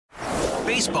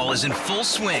Baseball is in full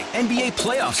swing. NBA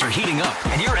playoffs are heating up,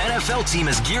 and your NFL team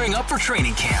is gearing up for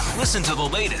training camp. Listen to the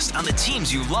latest on the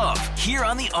teams you love here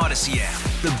on the Odyssey app.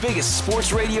 The biggest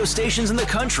sports radio stations in the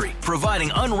country,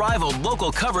 providing unrivaled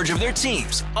local coverage of their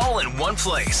teams, all in one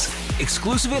place.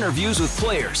 Exclusive interviews with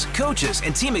players, coaches,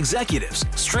 and team executives,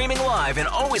 streaming live and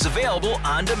always available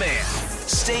on demand.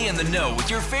 Stay in the know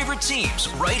with your favorite teams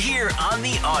right here on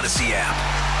the Odyssey app.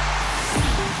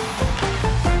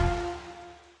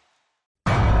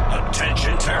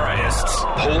 Attention terrorists,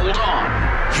 hold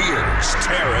on. Here's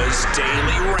Tara's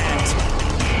Daily Rant.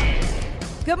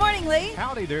 Good morning, Lee.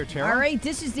 Howdy there, Tara. All right,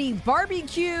 this is the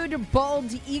barbecued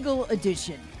bald eagle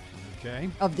edition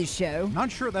of the show.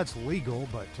 Not sure that's legal,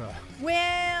 but...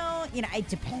 well, it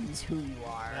depends who you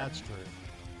are. That's true.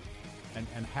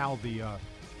 And how the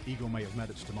eagle may have met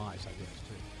its demise, I guess,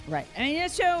 too. Right. And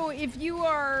so if you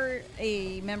are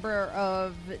a member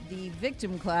of the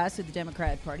victim class of the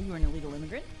Democratic Party, you're an illegal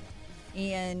immigrant,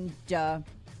 and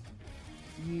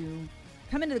you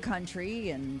come into the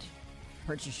country and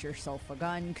purchase yourself a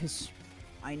gun, because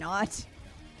why not?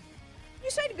 You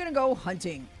decide you're going to go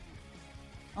hunting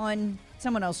on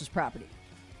someone else's property,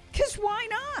 because why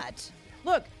not?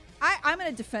 Look, I'm going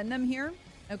to defend them here,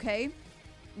 okay?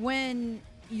 When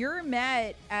you're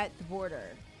met at the border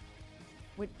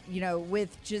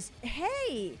with just,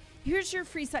 hey, here's your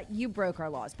free you broke our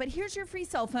laws, but here's your free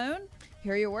cell phone.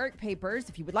 Here are your work papers.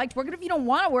 If you would like to work, and if you don't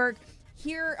want to work,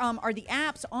 here are the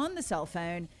apps on the cell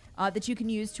phone that you can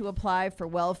use to apply for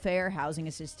welfare, housing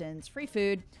assistance, free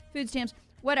food, food stamps,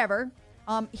 whatever.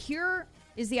 Here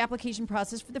is the application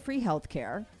process for the free health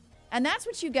care. And that's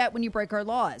what you get when you break our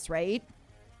laws, right?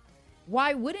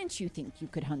 Why wouldn't you think you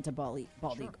could hunt a bald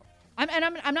eagle?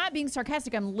 I'm not being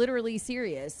sarcastic. I'm literally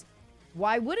serious.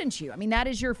 Why wouldn't you? I mean, that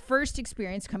is your first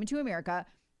experience coming to America.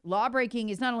 Law breaking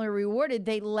is not only rewarded,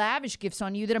 they lavish gifts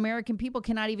on you that American people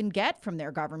cannot even get from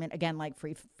their government. Again, like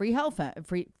free cell phone.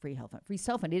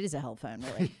 It is a hell phone,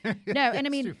 really. No, and I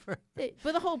mean,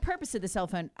 but the whole purpose of the cell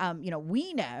phone,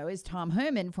 we know, as Tom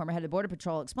Homan, former head of the Border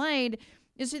Patrol, explained,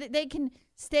 is so that they can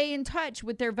stay in touch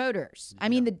with their voters. I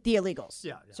mean, the illegals.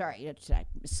 Yeah. Sorry, I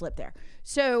slipped there.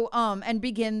 So, and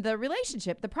begin the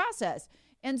relationship, the process.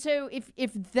 And so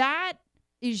if that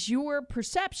is your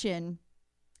perception,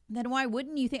 then why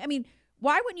wouldn't you think? I mean,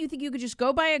 why wouldn't you think you could just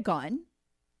go buy a gun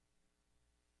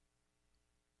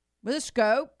with a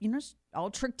scope,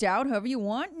 all tricked out, however you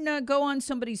want, and go on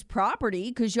somebody's property,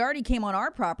 because you already came on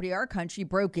our property, our country,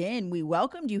 broke in, we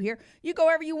welcomed you here. You go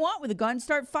wherever you want with a gun,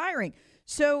 start firing.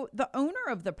 So the owner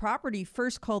of the property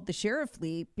first called the sheriff,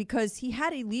 Lee, because he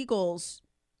had illegals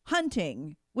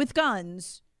hunting with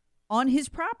guns on his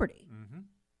property. Mm-hmm.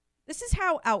 This is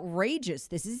how outrageous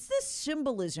this is. The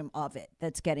symbolism of it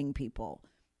that's getting people's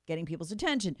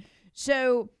attention.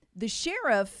 So the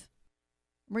sheriff,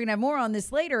 we're going to have more on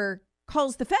this later,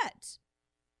 calls the feds.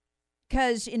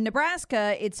 Because in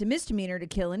Nebraska, it's a misdemeanor to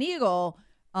kill an eagle,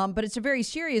 but it's a very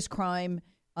serious crime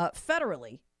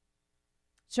federally.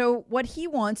 So what he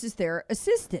wants is their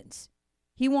assistance.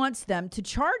 He wants them to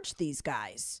charge these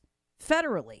guys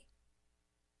federally.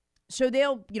 So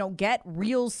they'll, get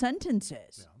real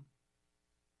sentences. Yeah.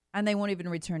 And they won't even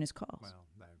return his calls.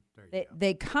 Well,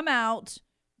 they come out,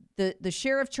 the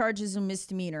sheriff charges a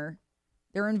misdemeanor.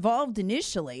 They're involved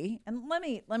initially. And let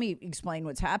me explain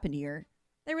what's happened here.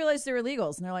 They realize they're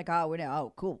illegals, and they're like,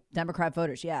 oh, cool, Democrat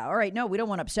voters. Yeah, all right, no, we don't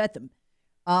want to upset them.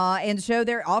 And so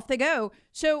they're off they go.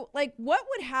 So, what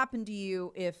would happen to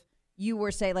you if you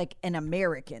were, say, an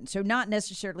American? So not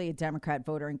necessarily a Democrat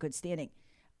voter in good standing.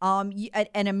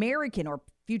 An American or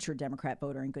future Democrat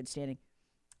voter in good standing.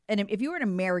 And if you were an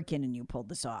American and you pulled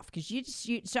this off, because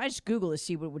so I just Google to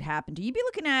see what would happen to you. You'd be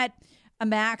looking at a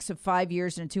max of 5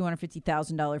 years and a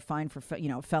 $250,000 fine for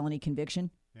felony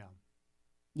conviction. Yeah.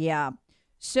 Yeah.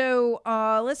 So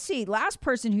let's see. Last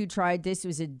person who tried this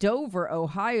was a Dover,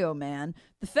 Ohio man.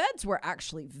 The feds were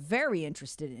actually very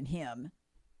interested in him.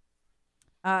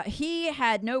 He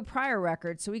had no prior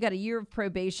record, so he got a year of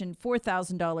probation,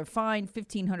 $4,000 fine,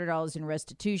 $1,500 in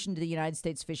restitution to the United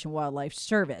States Fish and Wildlife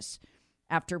Service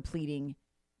after pleading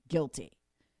guilty.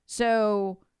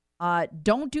 So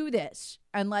don't do this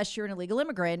unless you're an illegal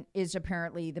immigrant is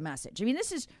apparently the message. I mean,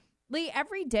 this is, Lee,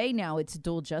 every day now it's a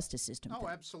dual justice system. Oh,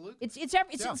 absolutely.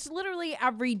 It's literally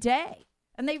every day.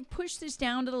 And they've pushed this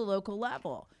down to the local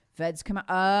level. Feds come out,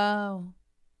 oh,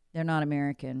 they're not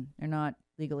American. They're not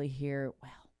legally here.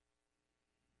 Well,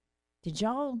 did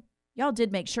y'all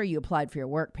did make sure you applied for your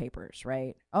work papers,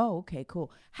 right? Oh, okay,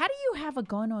 cool. How do you have a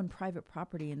gun on private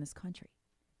property in this country?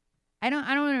 I don't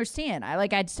understand.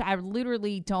 I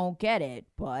literally don't get it,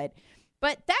 but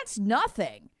that's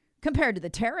nothing compared to the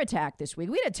terror attack this week.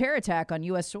 We had a terror attack on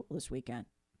U.S. soil this weekend.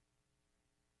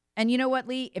 And you know what,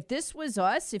 Lee? If this was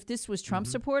us, if this was Trump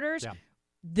supporters,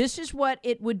 this is what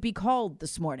it would be called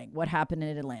this morning, what happened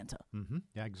in Atlanta. Mm-hmm.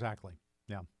 Yeah, exactly.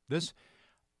 Yeah. This,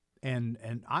 and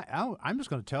I'm just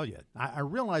going to tell you, I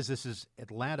realize this is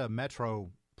Atlanta Metro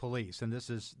Police, and this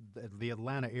is the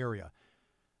Atlanta area.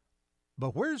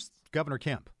 But where's Governor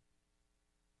Kemp?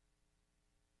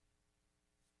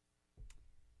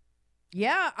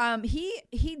 Yeah,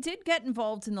 he did get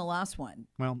involved in the last one.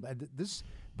 Well, this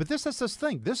is this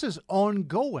thing. This is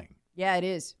ongoing. Yeah, it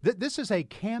is. This is a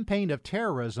campaign of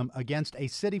terrorism against a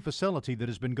city facility that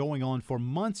has been going on for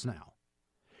months now.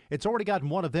 It's already gotten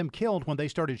one of them killed when they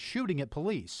started shooting at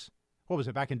police. What was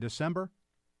it, back in December?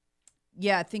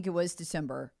 Yeah, I think it was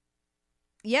December.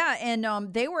 Yeah,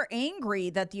 and they were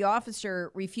angry that the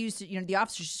officer refused to, the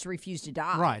officer just refused to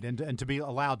die. Right, and to be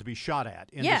allowed to be shot at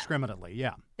indiscriminately,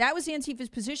 yeah. That was Antifa's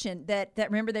position, that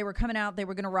remember, they were coming out, they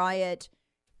were going to riot,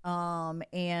 because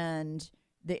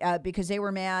they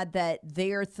were mad that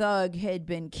their thug had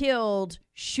been killed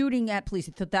shooting at police.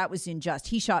 They thought that was unjust.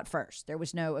 He shot first. There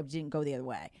was it didn't go the other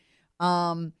way.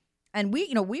 And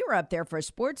we were up there for a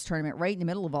sports tournament right in the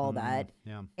middle of all that.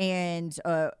 Yeah. And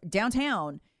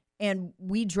downtown. And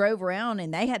we drove around,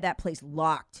 and they had that place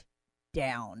locked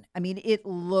down. I mean, it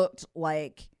looked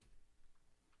like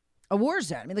a war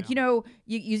zone. I mean,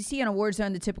 you see in a war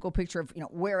zone the typical picture of,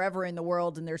 wherever in the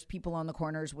world, and there's people on the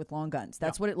corners with long guns.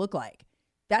 That's what it looked like.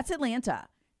 That's Atlanta.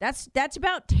 That's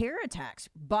about terror attacks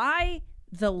by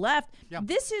the left. Yeah.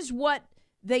 This is what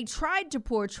they tried to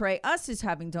portray us as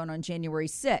having done on January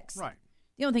 6th. Right.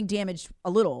 The only thing damaged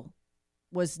a little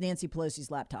was Nancy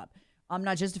Pelosi's laptop. I'm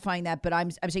not justifying that, but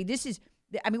I'm saying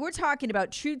we're talking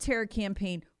about true terror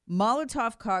campaign,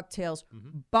 Molotov cocktails,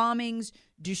 bombings,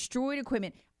 destroyed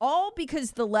equipment, all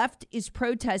because the left is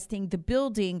protesting the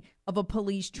building of a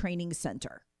police training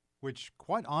center. Which,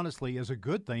 quite honestly, is a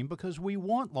good thing because we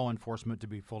want law enforcement to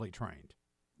be fully trained.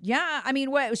 Yeah, I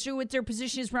mean, what their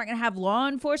position is, we're not going to have law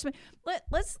enforcement.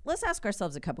 Let's ask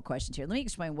ourselves a couple questions here. Let me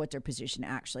explain what their position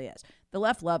actually is. The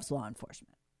left loves law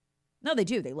enforcement. No, they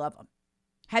do. They love them.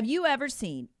 Have you ever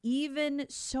seen even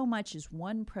so much as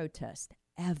one protest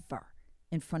ever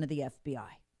in front of the FBI?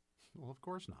 Well, of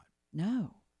course not.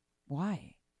 No.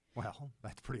 Why? Well,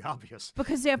 that's pretty obvious.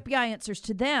 Because the FBI answers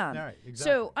to them. Right, exactly.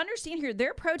 So understand here,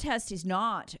 their protest is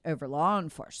not over law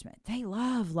enforcement. They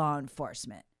love law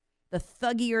enforcement. The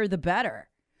thuggier, the better.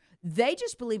 They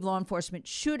just believe law enforcement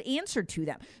should answer to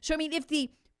them. So, I mean, if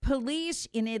the police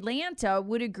in Atlanta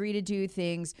would agree to do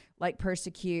things like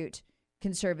persecute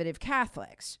conservative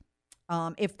Catholics,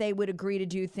 if they would agree to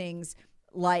do things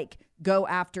like go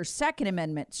after Second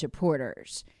Amendment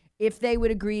supporters, if they would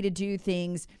agree to do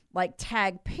things like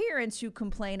tag parents who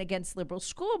complain against liberal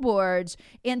school boards,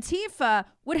 Antifa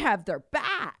would have their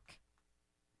back.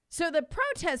 So the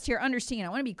protest here, understand, I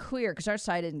want to be clear because our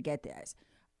side didn't get this,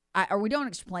 or we don't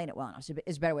explain it well enough,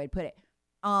 is a better way to put it.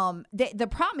 The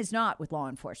problem is not with law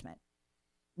enforcement.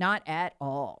 Not at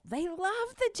all. They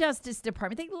love the Justice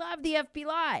Department. They love the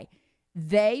FBI.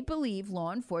 They believe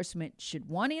law enforcement should,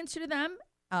 one, answer to them,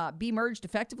 be merged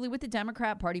effectively with the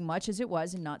Democrat Party, much as it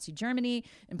was in Nazi Germany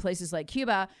and places like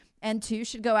Cuba, and two,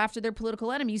 should go after their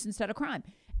political enemies instead of crime.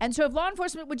 And so if law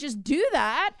enforcement would just do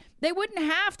that, they wouldn't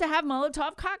have to have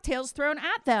Molotov cocktails thrown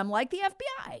at them like the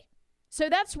FBI. So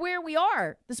that's where we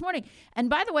are this morning. And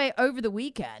by the way, over the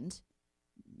weekend,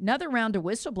 another round of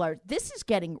whistleblowers. This is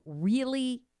getting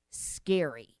really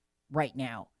scary right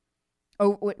now.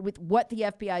 With what the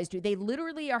FBI's do. They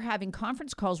literally are having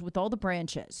conference calls with all the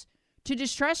branches to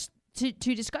discuss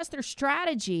their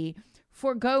strategy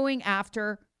for going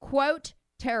after, quote,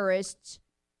 terrorists,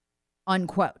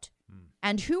 unquote.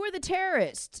 And who are the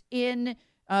terrorists in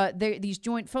these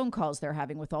joint phone calls they're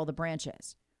having with all the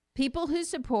branches? People who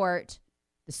support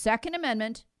the Second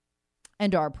Amendment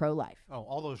and are pro-life. Oh,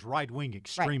 all those right-wing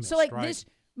extremists, right? So, right? This,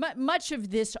 much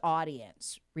of this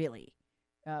audience, really,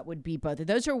 would be both.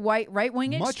 Those are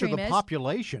right-wing extremists. Much of the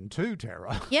population, too,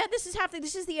 Tara. Yeah, this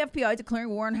is the FBI declaring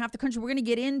war on half the country. We're going to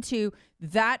get into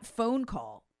that phone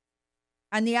call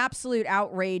and the absolute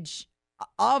outrage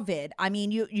of it. I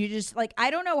mean, you just, I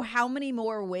don't know how many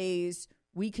more ways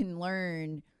we can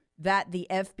learn that the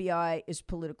FBI is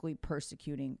politically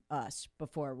persecuting us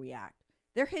before we act.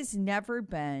 There has never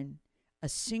been a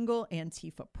single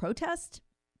Antifa protest,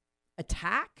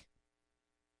 attack,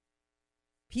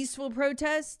 peaceful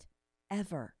protest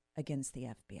ever against the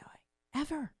FBI.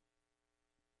 Ever.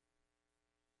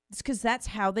 It's because that's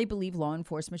how they believe law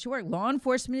enforcement should work. Law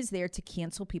enforcement is there to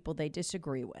cancel people they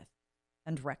disagree with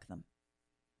and wreck them.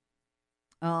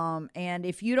 And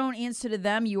if you don't answer to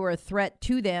them, you are a threat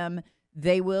to them.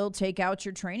 They will take out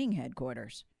your training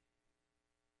headquarters.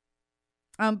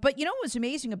 But you know what's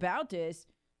amazing about this,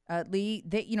 Lee?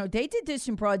 They did this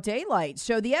in broad daylight.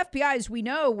 So the FBI, as we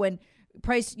know, when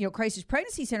crisis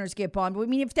pregnancy centers get bombed, I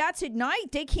mean, if that's at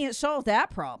night, they can't solve that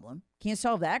problem. Can't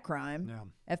solve that crime. No.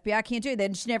 FBI can't do it. They're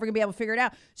just never going to be able to figure it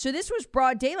out. So this was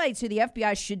broad daylight, so the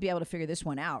FBI should be able to figure this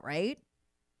one out, right?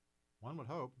 One would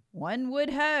hope. One would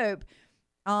hope.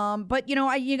 But,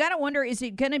 you got to wonder, is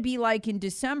it going to be like in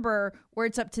December where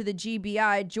it's up to the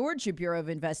GBI, Georgia Bureau of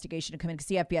Investigation, to come in because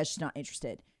the FBI is just not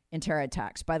interested in terror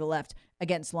attacks by the left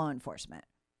against law enforcement?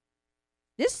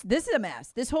 This is a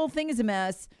mess. This whole thing is a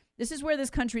mess. This is where this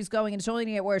country is going, and it's only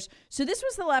going to get worse. So this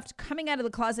was the left coming out of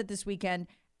the closet this weekend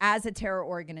as a terror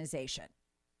organization.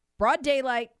 Broad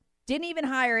daylight, didn't even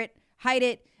hide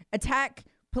it, attack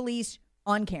police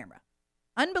on camera.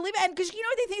 Unbelievable. And because, they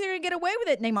think they're going to get away with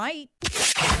it, and they might.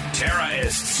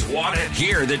 Terrorists want it.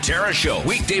 Hear the Tara Show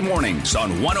weekday mornings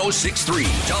on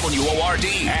 106.3 WORD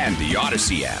and the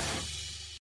Odyssey app.